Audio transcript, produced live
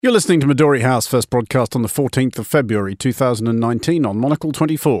You're listening to Midori House, first broadcast on the 14th of February 2019 on Monocle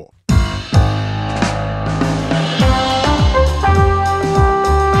 24.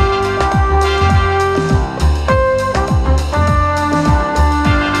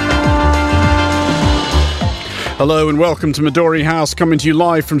 Hello and welcome to Midori House, coming to you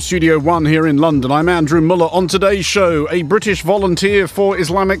live from Studio 1 here in London. I'm Andrew Mueller. On today's show, a British volunteer for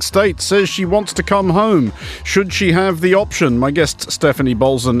Islamic State says she wants to come home. Should she have the option? My guests Stefanie,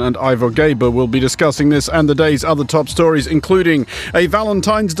 Bolzen and Ivor Gaber will be discussing this and the day's other top stories, including a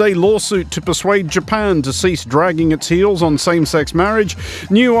Valentine's Day lawsuit to persuade Japan to cease dragging its heels on same-sex marriage,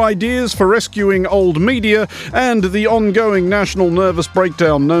 new ideas for rescuing old media, and the ongoing national nervous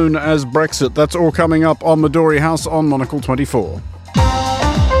breakdown known as Brexit. That's all coming up on Midori House on Monocle 24.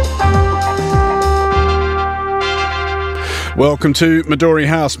 Welcome to Midori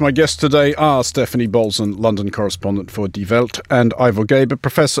House. My guests today are Stefanie Bolzen, London correspondent for Die Welt, and Ivor Gaber,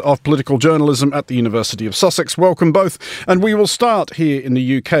 Professor of Political Journalism at the University of Sussex. Welcome both. And we will start here in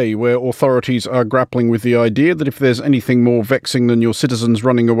the UK, where authorities are grappling with the idea that if there's anything more vexing than your citizens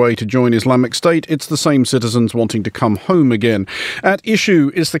running away to join Islamic State, it's the same citizens wanting to come home again. At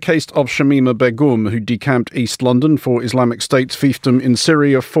issue is the case of Shamima Begum, who decamped East London for Islamic State's fiefdom in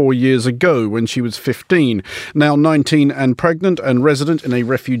Syria 4 years ago when she was 15. Now 19 and pregnant and resident in a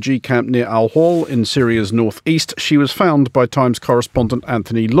refugee camp near Al-Hol in Syria's northeast, she was found by Times correspondent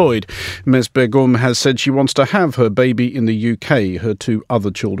Anthony Lloyd. Ms Begum has said she wants to have her baby in the UK. Her two other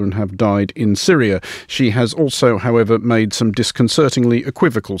children have died in Syria. She has also, however, made some disconcertingly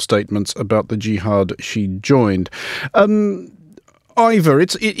equivocal statements about the jihad she joined. Ivor,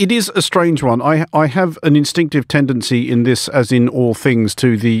 it is a strange one. I have an instinctive tendency in this, as in all things,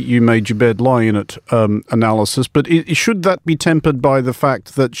 to the "you made your bed, lie in it" analysis, but should that be tempered by the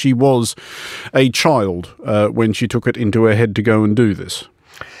fact that she was a child when she took it into her head to go and do this?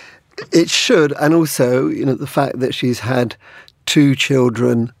 It should, and also, the fact that she's had two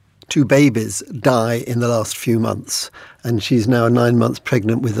babies die in the last few months, and she's now 9 months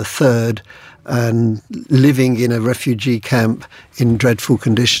pregnant with a third, and living in a refugee camp in dreadful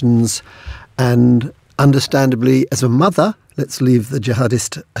conditions. And understandably, as a mother, let's leave the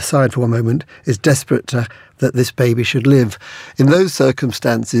jihadist aside for one moment, is desperate that this baby should live. In those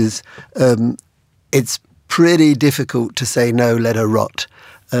circumstances, it's pretty difficult to say, no, let her rot.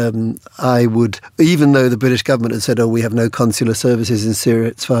 I would, even though the British government has said, we have no consular services in Syria,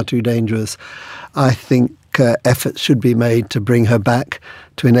 it's far too dangerous, I think efforts should be made to bring her back,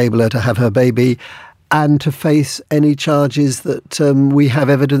 to enable her to have her baby, and to face any charges that we have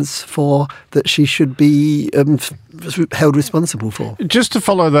evidence for that she should be held responsible for. Just to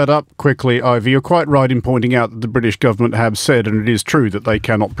follow that up quickly, Ivor, you're quite right in pointing out that the British government have said, and it is true, that they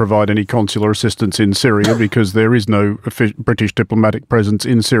cannot provide any consular assistance in Syria because there is no British diplomatic presence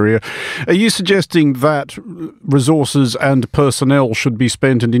in Syria. Are you suggesting that resources and personnel should be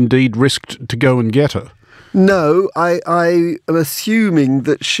spent and indeed risked to go and get her? No, I am assuming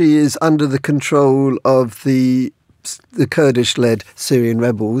that she is under the control of the Kurdish-led Syrian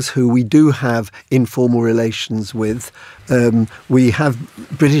rebels, who we do have informal relations with. We have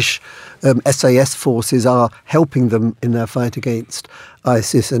British SAS forces are helping them in their fight against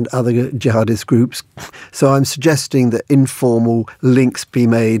ISIS and other jihadist groups. So I'm suggesting that informal links be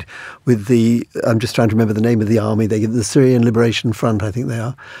made with I'm just trying to remember the name of the army, the Syrian Liberation Front, I think they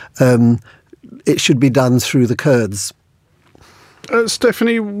are. It should be done through the Kurds.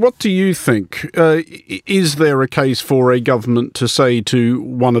 Stefanie, what do you think? Is there a case for a government to say to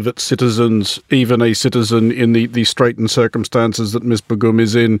one of its citizens, even a citizen in the straitened circumstances that Ms Begum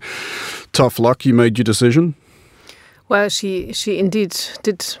is in, tough luck, you made your decision? Well, she indeed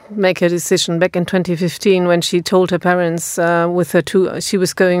did make a decision back in 2015 when she told her parents with her two. She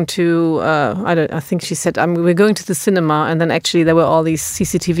was going to. I think she said, "We're going to the cinema," and then actually there were all these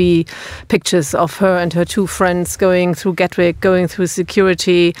CCTV pictures of her and her two friends going through Gatwick, going through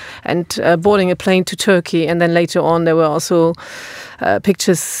security, and boarding a plane to Turkey. And then later on, there were also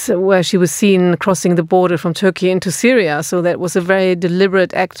pictures where she was seen crossing the border from Turkey into Syria. So that was a very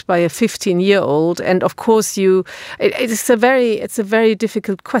deliberate act by a 15-year-old. And of course, it's a very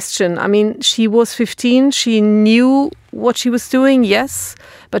difficult question. I mean, she was 15. She knew what she was doing, yes,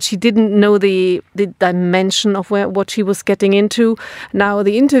 but she didn't know the dimension of what she was getting into. Now,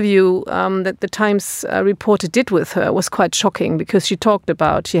 the interview that the Times reporter did with her was quite shocking because she talked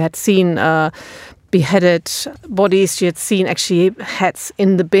about she had seen beheaded bodies she had seen actually heads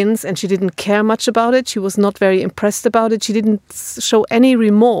in the bins, and she didn't care much about it. She was not very impressed about it. She didn't show any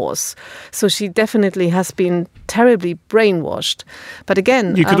remorse. So she definitely has been terribly brainwashed. But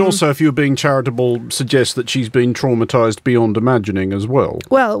again... You could also, if you were being charitable, suggest that she's been traumatised beyond imagining as well.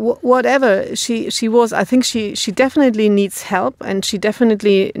 Well, whatever she was, I think she definitely needs help, and she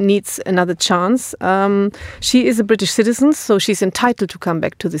definitely needs another chance. She is a British citizen, so she's entitled to come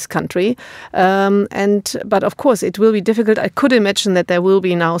back to this country. But of course, it will be difficult. I could imagine that there will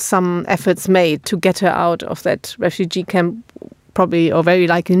be now some efforts made to get her out of that refugee camp, probably or very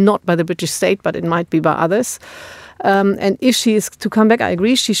likely not by the British state, but it might be by others. And if she is to come back, I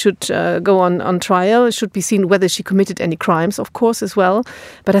agree, she should go on trial. It should be seen whether she committed any crimes, of course, as well.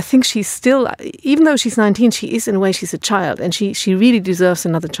 But I think she's still, even though she's 19, she is in a way, she's a child, and she really deserves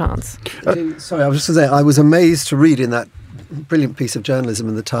another chance. Sorry, I was just going to say, I was amazed to read in that brilliant piece of journalism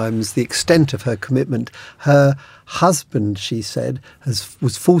in the Times the extent of her commitment. Her husband, she said,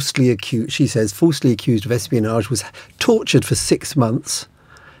 was falsely accused of espionage, was tortured for 6 months.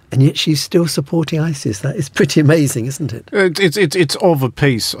 And yet she's still supporting ISIS. That is pretty amazing, isn't it? It's of a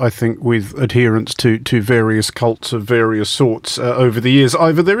piece, I think, with adherence to various cults of various sorts over the years.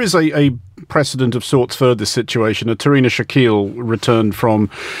 Ivor, there is a precedent of sorts for this situation. Tarina Shakil returned from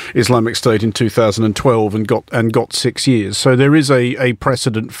Islamic State in 2012 and got 6 years. So there is a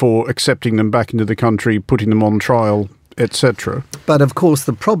precedent for accepting them back into the country, putting them on trial, etc. But of course,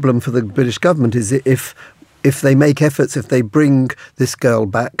 the problem for the British government is that if they make efforts, if they bring this girl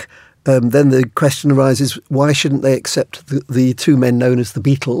back, then the question arises, why shouldn't they accept the two men known as the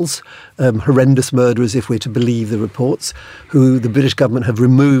Beatles, horrendous murderers, if we're to believe the reports, who the British government have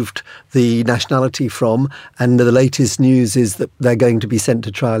removed the nationality from, and the latest news is that they're going to be sent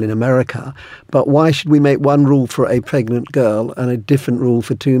to trial in America. But why should we make one rule for a pregnant girl and a different rule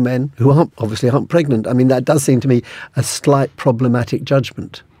for two men who obviously aren't pregnant? I mean, that does seem to me a slight problematic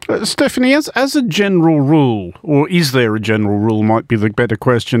judgment. Stefanie, as a general rule, or is there a general rule might be the better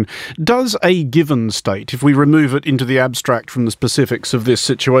question, does a given state, if we remove it into the abstract from the specifics of this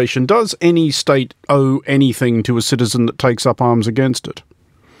situation, does any state owe anything to a citizen that takes up arms against it?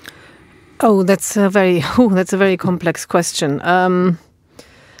 Oh, that's a very complex question.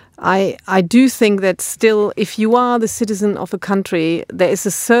 I do think that still, if you are the citizen of a country, there is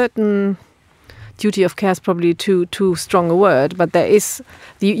a certain... duty of care is probably too strong a word, but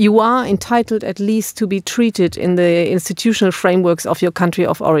you are entitled at least to be treated in the institutional frameworks of your country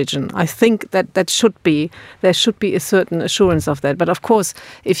of origin. I think that there should be a certain assurance of that. But of course,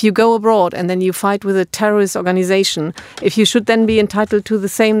 if you go abroad and then you fight with a terrorist organization, if you should then be entitled to the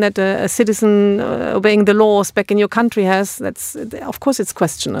same that a citizen obeying the laws back in your country has, of course it's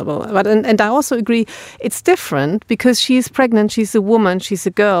questionable. But and I also agree, it's different because she is pregnant, she's a woman, she's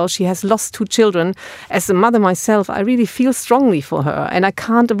a girl, she has lost 2 children. As a mother myself, I really feel strongly for her, and I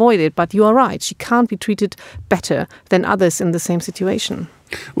can't avoid it. But you are right, she can't be treated better than others in the same situation.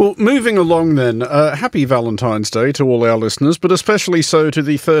 Well, moving along then, happy Valentine's Day to all our listeners, but especially so to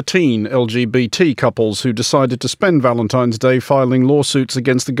the 13 LGBT couples who decided to spend Valentine's Day filing lawsuits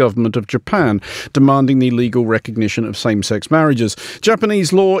against the government of Japan, demanding the legal recognition of same-sex marriages.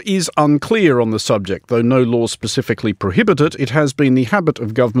 Japanese law is unclear on the subject, though no laws specifically prohibit it. It has been the habit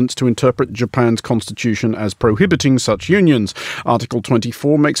of governments to interpret Japan's constitution as prohibiting such unions. Article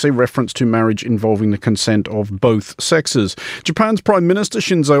 24 makes a reference to marriage involving the consent of both sexes. Japan's Prime Minister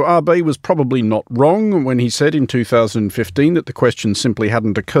Shinzo Abe was probably not wrong when he said in 2015 that the question simply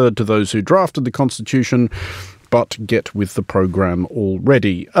hadn't occurred to those who drafted the constitution, but get with the programme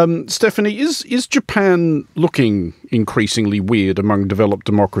already. Stefanie, is Japan looking increasingly weird among developed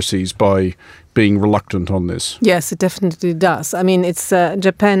democracies by being reluctant on this? Yes, it definitely does. I mean, it's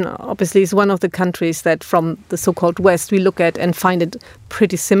Japan obviously is one of the countries that from the so-called West we look at and find it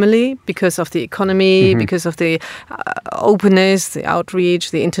pretty similarly because of the economy, because of the openness, the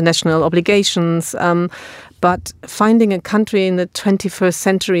outreach, the international obligations. But finding a country in the 21st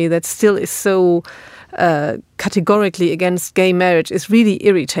century that still is so categorically against gay marriage is really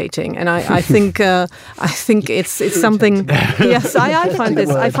irritating, and I think it's something. Yes, I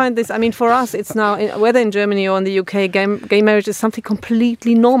find this. I mean, for us, it's now whether in Germany or in the UK, gay marriage is something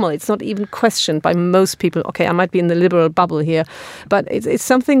completely normal. It's not even questioned by most people. Okay, I might be in the liberal bubble here, but it's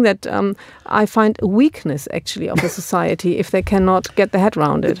something that I find a weakness actually of a society if they cannot get their head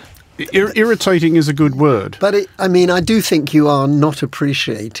around it. Irritating is a good word. But I do think you are not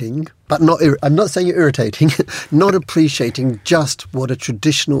appreciating but I'm not saying you're irritating, not appreciating just what a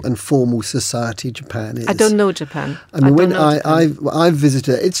traditional and formal society Japan is. I don't know Japan. I mean, when I've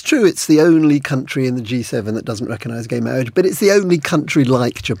visited, it's true it's the only country in the G7 that doesn't recognise gay marriage, but it's the only country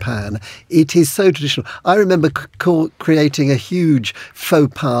like Japan. It is so traditional. I remember creating a huge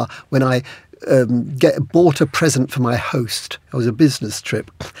faux pas when I bought a present for my host. It was a business trip,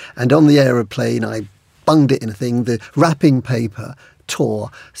 and on the aeroplane I bunged it in a thing. The wrapping paper tore,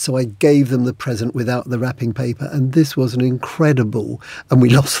 so I gave them the present without the wrapping paper, and this was an incredible, and we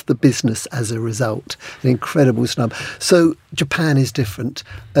lost the business as a result, an incredible snub. So Japan is different,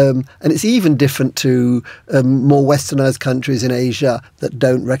 and it's even different to more westernised countries in Asia that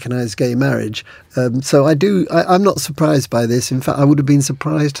don't recognise gay marriage. So I'm not surprised by this. In fact, I would have been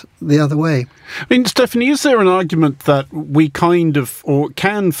surprised the other way. I mean, Stefanie, is there an argument that we kind of, or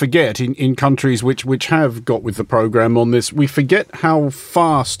can forget in countries which have got with the programme on this, we forget how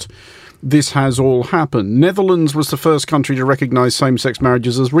fast this has all happened? Netherlands was the first country to recognise same-sex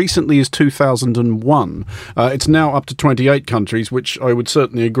marriages as recently as 2001. It's now up to 28 countries, which I would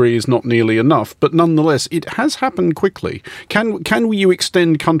certainly agree is not nearly enough. But nonetheless, it has happened quickly. Can you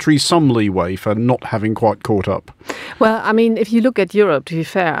extend countries some leeway for not having quite caught up? Well, I mean, if you look at Europe, to be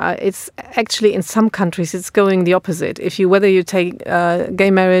fair, it's actually in some countries it's going the opposite. Whether you take gay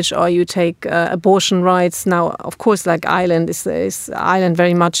marriage or you take abortion rights, now, of course, like Ireland, Ireland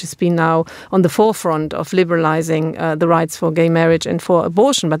very much has been now on the forefront of liberalising the rights for gay marriage and for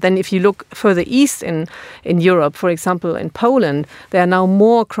abortion. But then if you look further east in Europe, for example, in Poland, there are now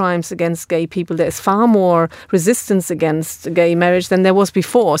more crimes against gay people. There is far more resistance against gay marriage than there was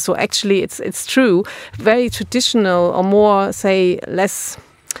before. So actually, it's true, very traditional or more, say, less.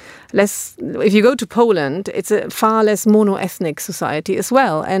 If you go to Poland, it's a far less mono-ethnic society as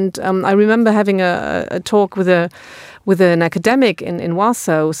well. And I remember having a talk with an academic in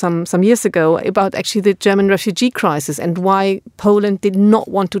Warsaw some years ago about actually the German refugee crisis and why Poland did not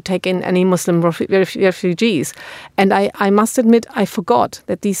want to take in any Muslim refugees. And I must admit, I forgot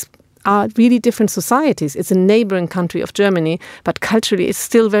that these are really different societies. It's a neighbouring country of Germany, but culturally it's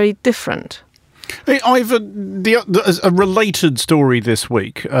still very different. Hey, Ivor, a related story this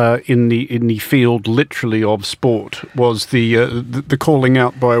week in the field, literally, of sport was the calling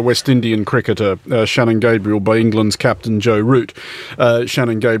out by a West Indian cricketer, Shannon Gabriel, by England's captain Joe Root.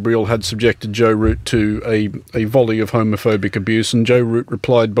 Shannon Gabriel had subjected Joe Root to a volley of homophobic abuse, and Joe Root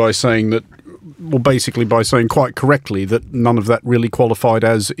replied by saying that, well, basically by saying quite correctly that none of that really qualified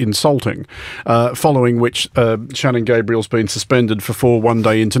as insulting, following which Shannon Gabriel's been suspended for 4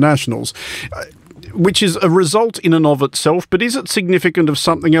 one-day internationals. Which is a result in and of itself, but is it significant of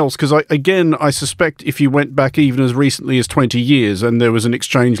something else? Because I suspect if you went back even as recently as 20 years and there was an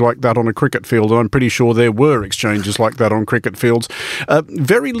exchange like that on a cricket field, and I'm pretty sure there were exchanges like that on cricket fields,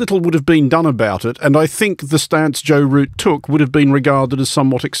 very little would have been done about it, and I think the stance Joe Root took would have been regarded as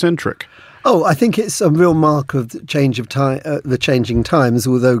somewhat eccentric. Oh, I think it's a real mark of the change of time, the changing times.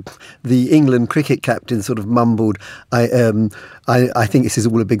 Although the England cricket captain sort of mumbled, I think this is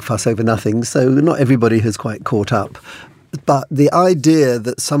all a big fuss over nothing. So not everybody has quite caught up. But the idea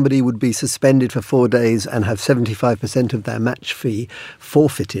that somebody would be suspended for 4 days and have 75% of their match fee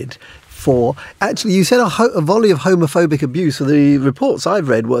forfeited for, actually, you said a volley of homophobic abuse. So the reports I've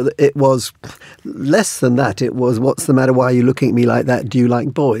read were it was less than that. It was, what's the matter? Why are you looking at me like that? Do you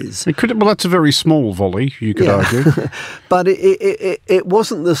like boys? Well, that's a very small volley, you could argue. But it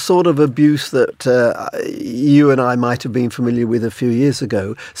wasn't the sort of abuse that you and I might have been familiar with a few years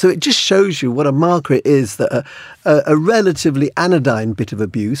ago. So it just shows you what a marker it is that a relatively anodyne bit of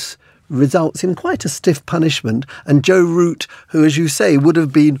abuse results in quite a stiff punishment. And Joe Root, who, as you say, would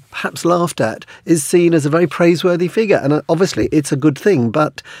have been perhaps laughed at, is seen as a very praiseworthy figure. And obviously it's a good thing,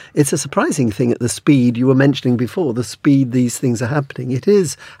 but it's a surprising thing at the speed you were mentioning before, the speed these things are happening. It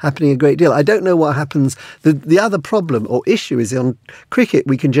is happening a great deal. I don't know what happens. The other problem or issue is on cricket,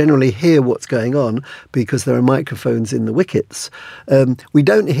 we can generally hear what's going on because there are microphones in the wickets. We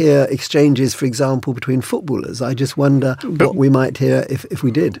don't hear exchanges, for example, between footballers. I just wonder what we might hear if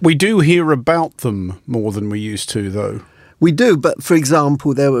we did. We do hear about them more than we used to, though. We do, but for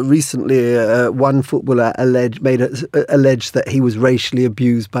example, there were recently one footballer alleged that he was racially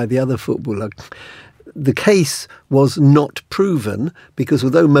abused by the other footballer. The case was not proven because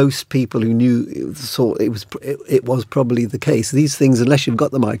although most people who knew thought it was probably the case, these things, unless you've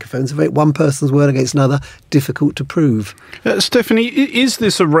got the microphones, one person's word against another, difficult to prove. Stefanie, is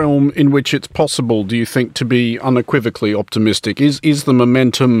this a realm in which it's possible, do you think, to be unequivocally optimistic? Is the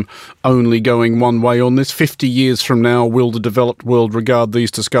momentum only going one way on this? 50 years from now, will the developed world regard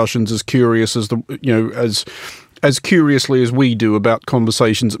these discussions as curious as as curiously as we do about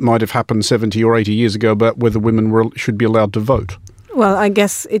conversations that might have happened 70 or 80 years ago about whether women should be allowed to vote? Well, I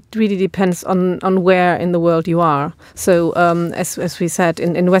guess it really depends on where in the world you are. So, as we said,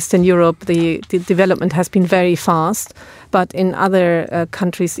 in Western Europe, the development has been very fast. But in other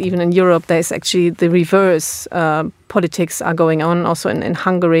countries, even in Europe, there's actually the reverse. Politics are going on also in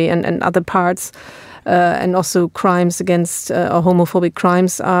Hungary and other parts. And also crimes against or homophobic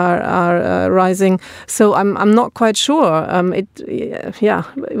crimes are rising. So I'm not quite sure.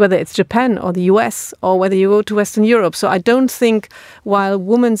 Whether it's Japan or the US or whether you go to Western Europe. So I don't think while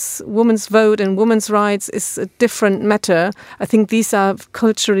women's vote and women's rights is a different matter, I think these are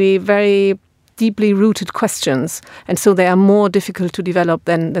culturally very deeply rooted questions, and so they are more difficult to develop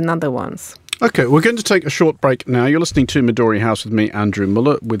than other ones. OK, we're going to take a short break now. You're listening to Midori House with me, Andrew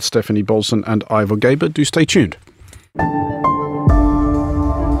Mueller, with Stefanie Bolzen and Ivor Gaber. Do stay tuned.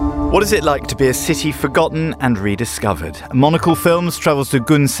 What is it like to be a city forgotten and rediscovered? Monocle Films travels to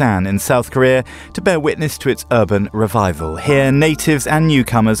Gunsan in South Korea to bear witness to its urban revival. Here, natives and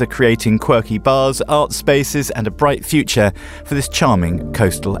newcomers are creating quirky bars, art spaces and a bright future for this charming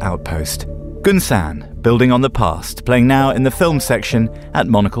coastal outpost. Gunsan, building on the past, playing now in the film section at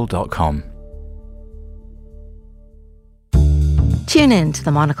monocle.com. Tune in to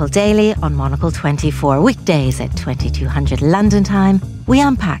the Monocle Daily on Monocle 24, weekdays at 2200 London time. We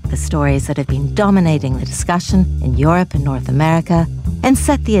unpack the stories that have been dominating the discussion in Europe and North America and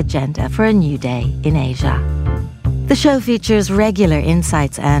set the agenda for a new day in Asia. The show features regular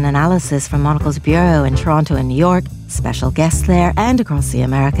insights and analysis from Monocle's bureau in Toronto and New York, special guests there and across the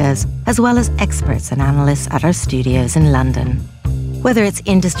Americas, as well as experts and analysts at our studios in London. Whether it's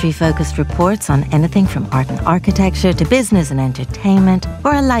industry-focused reports on anything from art and architecture to business and entertainment,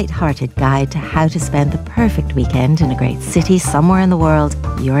 or a light-hearted guide to how to spend the perfect weekend in a great city somewhere in the world,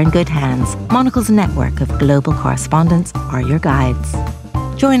 you're in good hands. Monocle's network of global correspondents are your guides.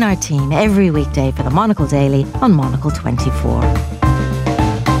 Join our team every weekday for the Monocle Daily on Monocle 24.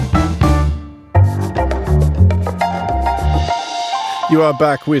 You are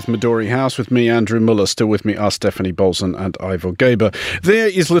back with Midori House with me, Andrew Mueller. Still with me are Stefanie Bolzen and Ivor Gaber. There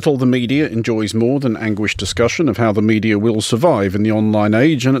is little the media enjoys more than anguished discussion of how the media will survive in the online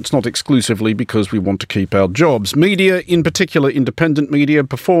age, and it's not exclusively because we want to keep our jobs. Media, in particular independent media,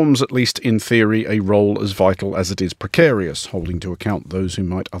 performs, at least in theory, a role as vital as it is precarious, holding to account those who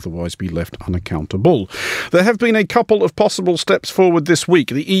might otherwise be left unaccountable. There have been a couple of possible steps forward this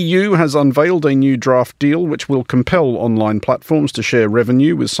week. The EU has unveiled a new draft deal which will compel online platforms to share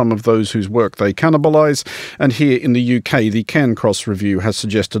revenue with some of those whose work they cannibalise. And here in the UK, the Cairncross Review has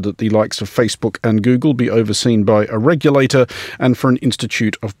suggested that the likes of Facebook and Google be overseen by a regulator and for an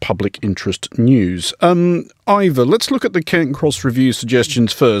Institute of Public Interest News. Ivor, let's look at the Cairncross Review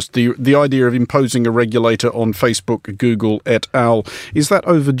suggestions first. The idea of imposing a regulator on Facebook, Google et al. Is that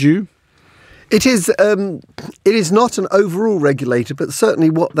overdue? It is not an overall regulator, but certainly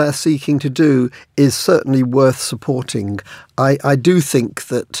what they're seeking to do is certainly worth supporting. I do think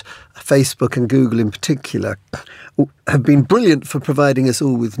that Facebook and Google in particular have been brilliant for providing us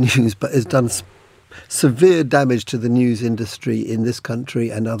all with news, but has done severe damage to the news industry in this country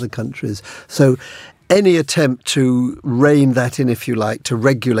and other countries. So any attempt to rein that in, if you like, to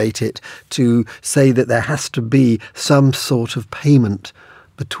regulate it, to say that there has to be some sort of payment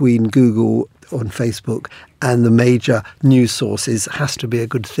between Google on Facebook and the major news sources has to be a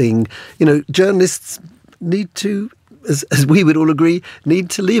good thing. You know, journalists need to, as we would all agree, need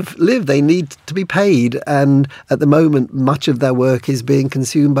to live. They need to be paid. And at the moment, much of their work is being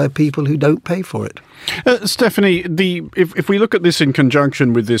consumed by people who don't pay for it. Stephanie, if we look at this in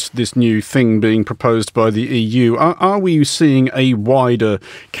conjunction with this new thing being proposed by the EU, are we seeing a wider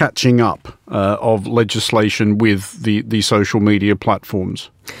catching up of legislation with the social media platforms?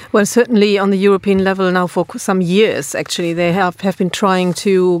 Well, certainly on the European level now for some years, actually, they have been trying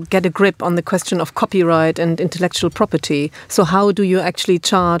to get a grip on the question of copyright and intellectual property. So how do you actually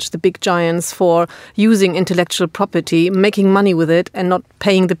charge the big giants for using intellectual property, making money with it, and not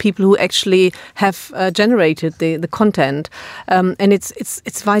paying the people who actually have generated the content? And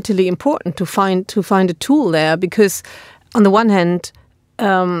it's vitally important to find a tool there, because on the one hand,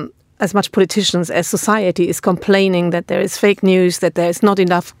 as much politicians as society is complaining that there is fake news, that there is not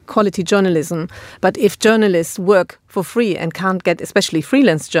enough quality journalism. But if journalists work for free and can't get, especially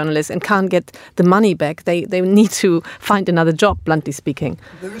freelance journalists, and can't get the money back, they need to find another job, bluntly speaking.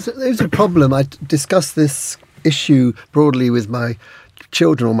 There's a problem. I discussed this issue broadly with my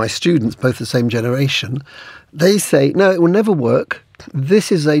children or my students, both the same generation. They say, no, it will never work.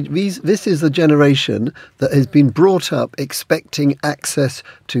 this is a generation that has been brought up expecting access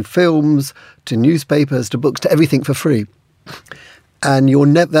to films, to newspapers, to books, to everything for free. And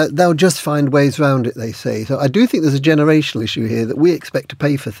they'll just find ways around it, they say. So I do think there's a generational issue here that we expect to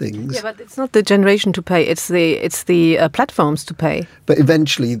pay for things. Yeah, but it's not the generation to pay, it's the platforms to pay. But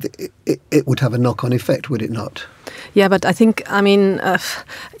eventually it would have a knock-on effect, would it not? Yeah, but I think,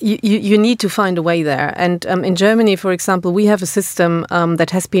 you need to find a way there. And in Germany, for example, we have a system that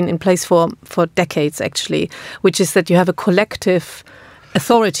has been in place for decades, actually, which is that you have a collective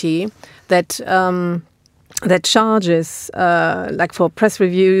authority that charges, like for press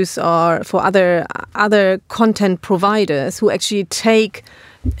reviews or for other content providers who actually take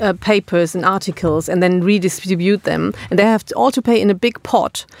papers and articles and then redistribute them, and they have to all to pay in a big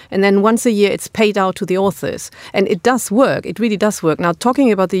pot, and then once a year it's paid out to the authors, and it does work. It really does work. Now,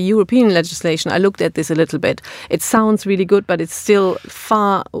 talking about the European legislation, I looked at this a little bit. It sounds really good, but it's still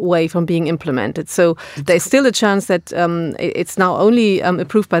far away from being implemented. So there's still a chance that it's now only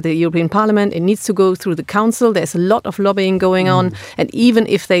approved by the European Parliament. It needs to go through the Council. There's a lot of lobbying going on, and even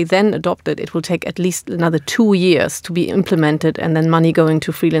if they then adopt it, it will take at least another 2 years to be implemented, and then money going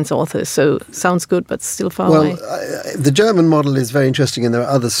to freelance authors. So sounds good, but still far away. The German model is very interesting, and there are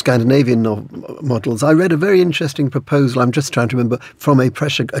other Scandinavian models. I read a very interesting proposal, I'm just trying to remember, from a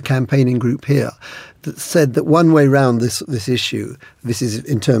campaigning group here, that said that one way round this issue, this is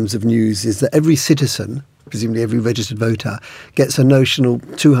in terms of news, is that every citizen, presumably every registered voter, gets a notional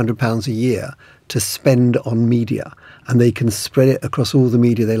 £200 a year to spend on media, and they can spread it across all the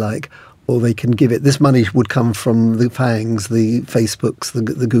media they like, or they can give it. This money would come from the FANGs, the Facebooks, the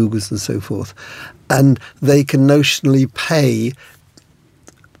Googles and so forth. And they can notionally pay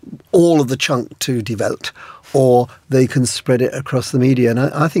all of the chunk to Die Welt, or they can spread it across the media. And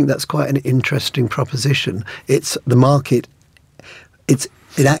I think that's quite an interesting proposition. It's the market, it's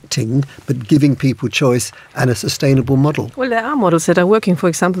enacting, but giving people choice and a sustainable model. Well, there are models that are working. For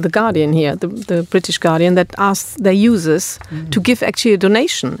example, The Guardian here, the British Guardian, that asks their users to give actually a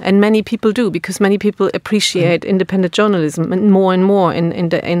donation, and many people do, because many people appreciate independent journalism and more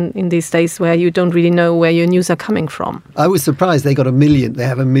in these days where you don't really know where your news are coming from. I was surprised they got 1 million. They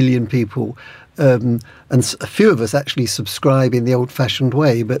have 1 million people. And a few of us actually subscribe in the old-fashioned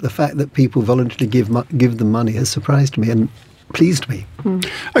way, but the fact that people voluntarily give them money has surprised me and pleased me.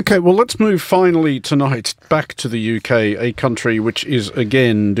 OK, well, let's move finally tonight back to the UK, a country which is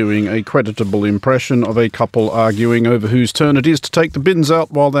again doing a creditable impression of a couple arguing over whose turn it is to take the bins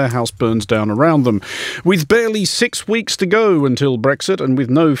out while their house burns down around them. With barely 6 weeks to go until Brexit, and with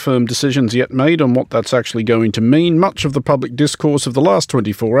no firm decisions yet made on what that's actually going to mean, much of the public discourse of the last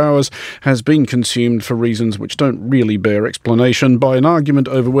 24 hours has been consumed for reasons which don't really bear explanation by an argument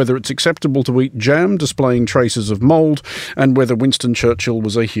over whether it's acceptable to eat jam displaying traces of mould, and whether Winston Churchill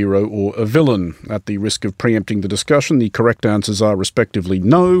was a hero or a villain. At the risk of preempting the discussion, the correct answers are respectively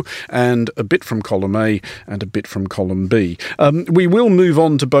no, and a bit from column A and a bit from column B. We will move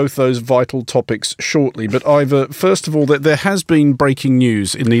on to both those vital topics shortly, but Ivor, first of all, there has been breaking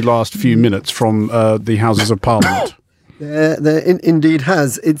news in the last few minutes from the Houses of Parliament. There indeed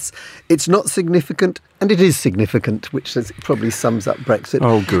has. It's not significant, and it is significant, which probably sums up Brexit.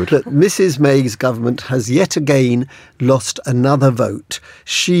 Oh, good. That Mrs May's government has yet again lost another vote.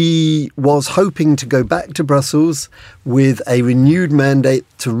 She was hoping to go back to Brussels with a renewed mandate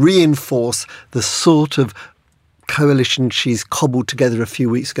to reinforce the sort of coalition she's cobbled together a few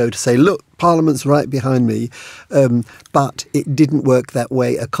weeks ago to say, look, Parliament's right behind me. But it didn't work that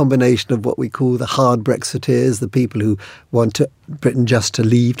way. A combination of what we call the hard Brexiteers, the people who want Britain just to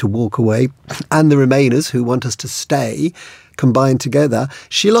leave, to walk away, and the Remainers who want us to stay, combined together.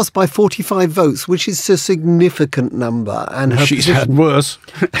 She lost by 45 votes, which is a significant number. And she's had worse.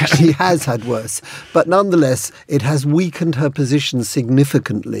 She has had worse. But nonetheless, it has weakened her position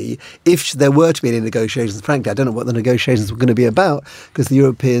significantly. If there were to be any negotiations, frankly, I don't know what the negotiations were going to be about, because the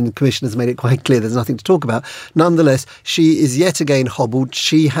European Commission has made it quite clear there's nothing to talk about. Nonetheless, she is yet again hobbled.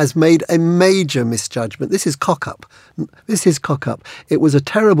 She has made a major misjudgment. This is cock-up. It was a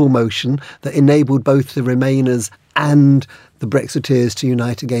terrible motion that enabled both the Remainers and the Brexiteers to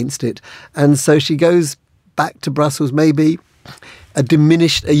unite against it. And so she goes back to Brussels, maybe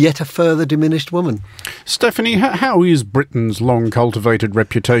yet a further diminished woman. Stefanie, how is Britain's long-cultivated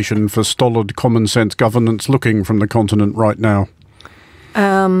reputation for stolid common-sense governance looking from the continent right now?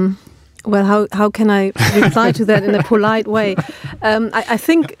 Well, how can I reply to that in a polite way? I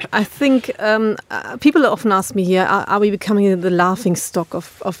think people often ask me here, are we becoming the laughing stock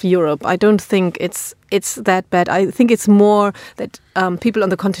of Europe? I don't think it's that bad. I think it's more that people on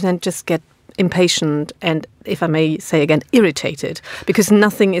the continent just get impatient and, if I may say again, irritated, because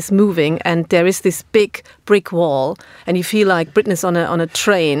nothing is moving and there is this big brick wall and you feel like Britain is on a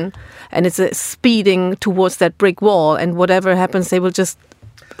train and it's speeding towards that brick wall, and whatever happens, they will just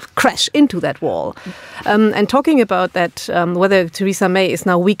crash into that wall. And talking about that, whether Theresa May is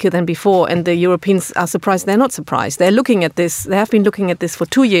now weaker than before and the Europeans are surprised, they're not surprised. They're looking at this. They have been looking at this for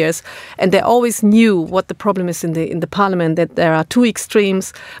 2 years, and they always knew what the problem is in the parliament, that there are two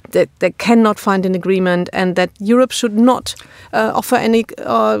extremes, that they cannot find an agreement, and that Europe should not offer any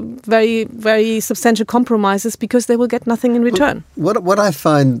very, very substantial compromises because they will get nothing in return. What I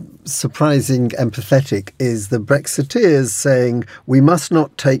find surprising and pathetic is the Brexiteers saying we must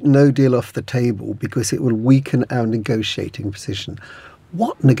not take no deal off the table because it will weaken our negotiating position.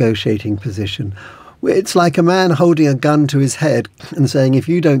 What negotiating position? It's like a man holding a gun to his head and saying, if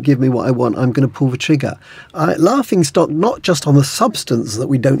you don't give me what I want, I'm going to pull the trigger. Laughing stock, not just on the substance that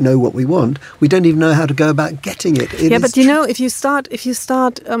we don't know what we want, we don't even know how to go about getting it. But you know, if you start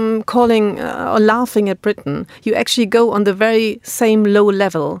calling or laughing at Britain, you actually go on the very same low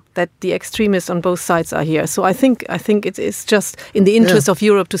level that the extremists on both sides are here. So I think it is just in the interest of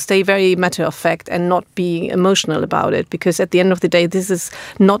Europe to stay very matter of fact and not be emotional about it, because at the end of the day, this is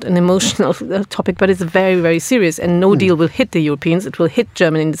not an emotional topic, but it's very, very serious, and no deal will hit the Europeans. It will hit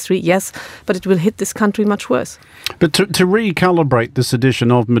German industry, yes, but it will hit this country much worse. But to recalibrate this edition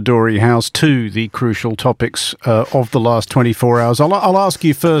of Midori House to the crucial topics of the last 24 hours, I'll ask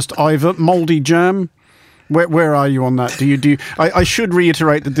you first, Ivor, mouldy jam. Where are you on that? I should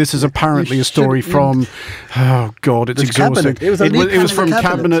reiterate that this is apparently a story from, oh God, it's exhausting. It was from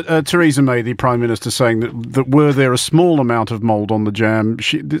Cabinet. Theresa May, the Prime Minister, saying that were there a small amount of mould on the jam,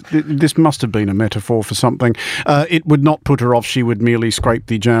 this must have been a metaphor for something. It would not put her off. She would merely scrape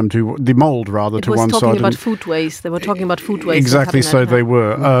the mould to one side. It was talking about food waste. They were talking about food waste. Exactly, so they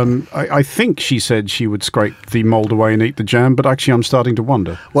were. I think she said she would scrape the mould away and eat the jam, but actually I'm starting to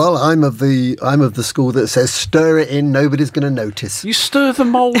wonder. Well, I'm of the school that says stir it in, nobody's going to notice. You stir the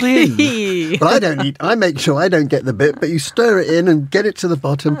mould in. But I make sure I don't get the bit, but you stir it in and get it to the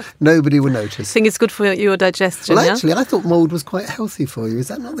bottom, nobody will notice. I think it's good for your digestion. Well, actually, I thought mould was quite healthy for you. Is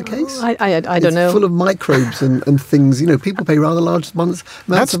that not the case? I don't know. It's full of microbes and things. You know, people pay rather large amounts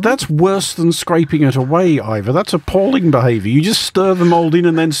of That's worse than scraping it away, Ivor. That's appalling behaviour. You just stir the mould in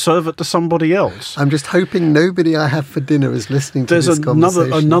and then serve it to somebody else. I'm just hoping nobody I have for dinner is listening to this conversation.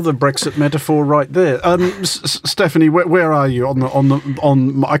 There's another Brexit metaphor right there. Stefanie, where are you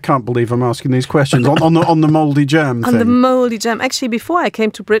on? I can't believe I'm asking these questions on the mouldy jam thing. On the mouldy jam, actually, before I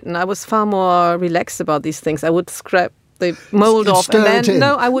came to Britain, I was far more relaxed about these things. I would scrap the mould off, and then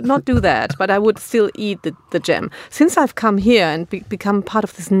no, I would not do that, but I would still eat the jam. Since I've come here and become part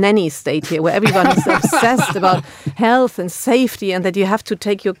of this nanny state here, where everyone is obsessed about health and safety, and that you have to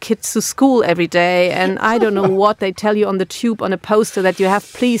take your kids to school every day, and I don't know what they tell you on the tube on a poster, that you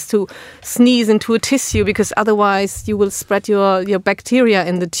have please to sneeze into a tissue because otherwise you will spread your bacteria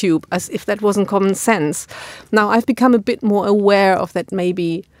in the tube, as if that wasn't common sense. Now I've become a bit more aware of that.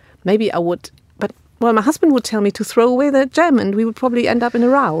 Maybe I would. Well, my husband would tell me to throw away the jam and we would probably end up in a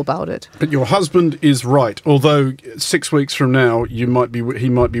row about it. But your husband is right. Although 6 weeks from now, he might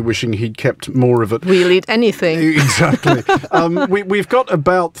be wishing he'd kept more of it. We'll eat anything. Exactly. We've got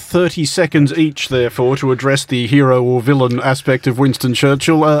about 30 seconds each, therefore, to address the hero or villain aspect of Winston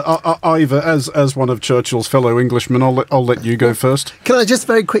Churchill. Ivor, as one of Churchill's fellow Englishmen, I'll let you go first. Can I just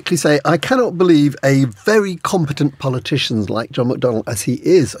very quickly say, I cannot believe a very competent politician like John McDonnell, as he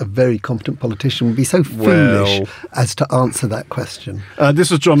is a very competent politician, would be so foolish as to answer that question.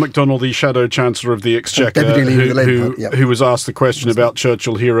 This is John McDonnell, the Shadow Chancellor of the Exchequer, who was asked the question about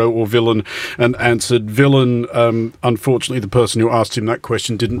Churchill, hero or villain, and answered villain. Unfortunately, the person who asked him that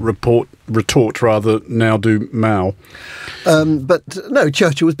question didn't retort, rather now do Mao. But no,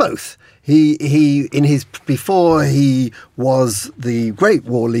 Churchill was both. Before he was the great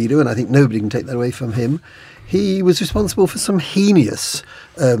war leader, and I think nobody can take that away from him, he was responsible for some heinous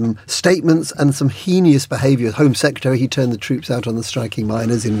statements and some heinous behaviour. As Home Secretary, he turned the troops out on the striking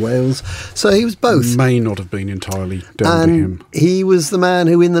miners in Wales. So he was both. May not have been entirely down to him. He was the man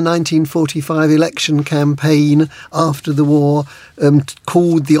who, in the 1945 election campaign after the war,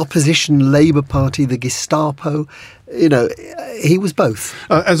 called the opposition Labour Party the Gestapo. You know, he was both.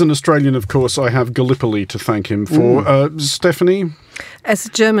 As an Australian, of course, I have Gallipoli to thank him for. Stefanie? As a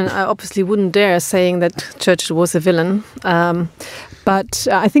German, I obviously wouldn't dare saying that Churchill was a villain. But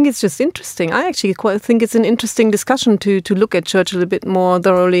I think it's just interesting. I actually quite think it's an interesting discussion to look at Churchill a bit more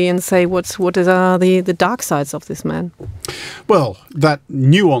thoroughly and say what are the dark sides of this man. Well, that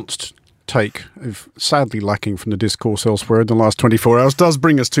nuanced take, sadly lacking from the discourse elsewhere in the last 24 hours, does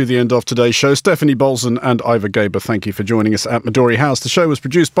bring us to the end of today's show. Stefanie Bolzen and Ivor Gaber, thank you for joining us at Midori House. The show was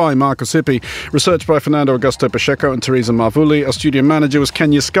produced by Marcus Hippie, researched by Fernando Augusto Pacheco and Teresa Marvulli. Our studio manager was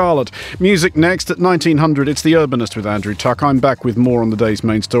Kenya Scarlett. Music next at 1900. It's The Urbanist with Andrew Tuck. I'm back with more on the day's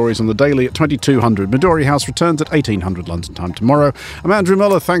main stories on the Daily at 2200. Midori House returns at 1800 London time tomorrow. I'm Andrew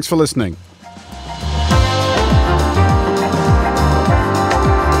Mueller. Thanks for listening.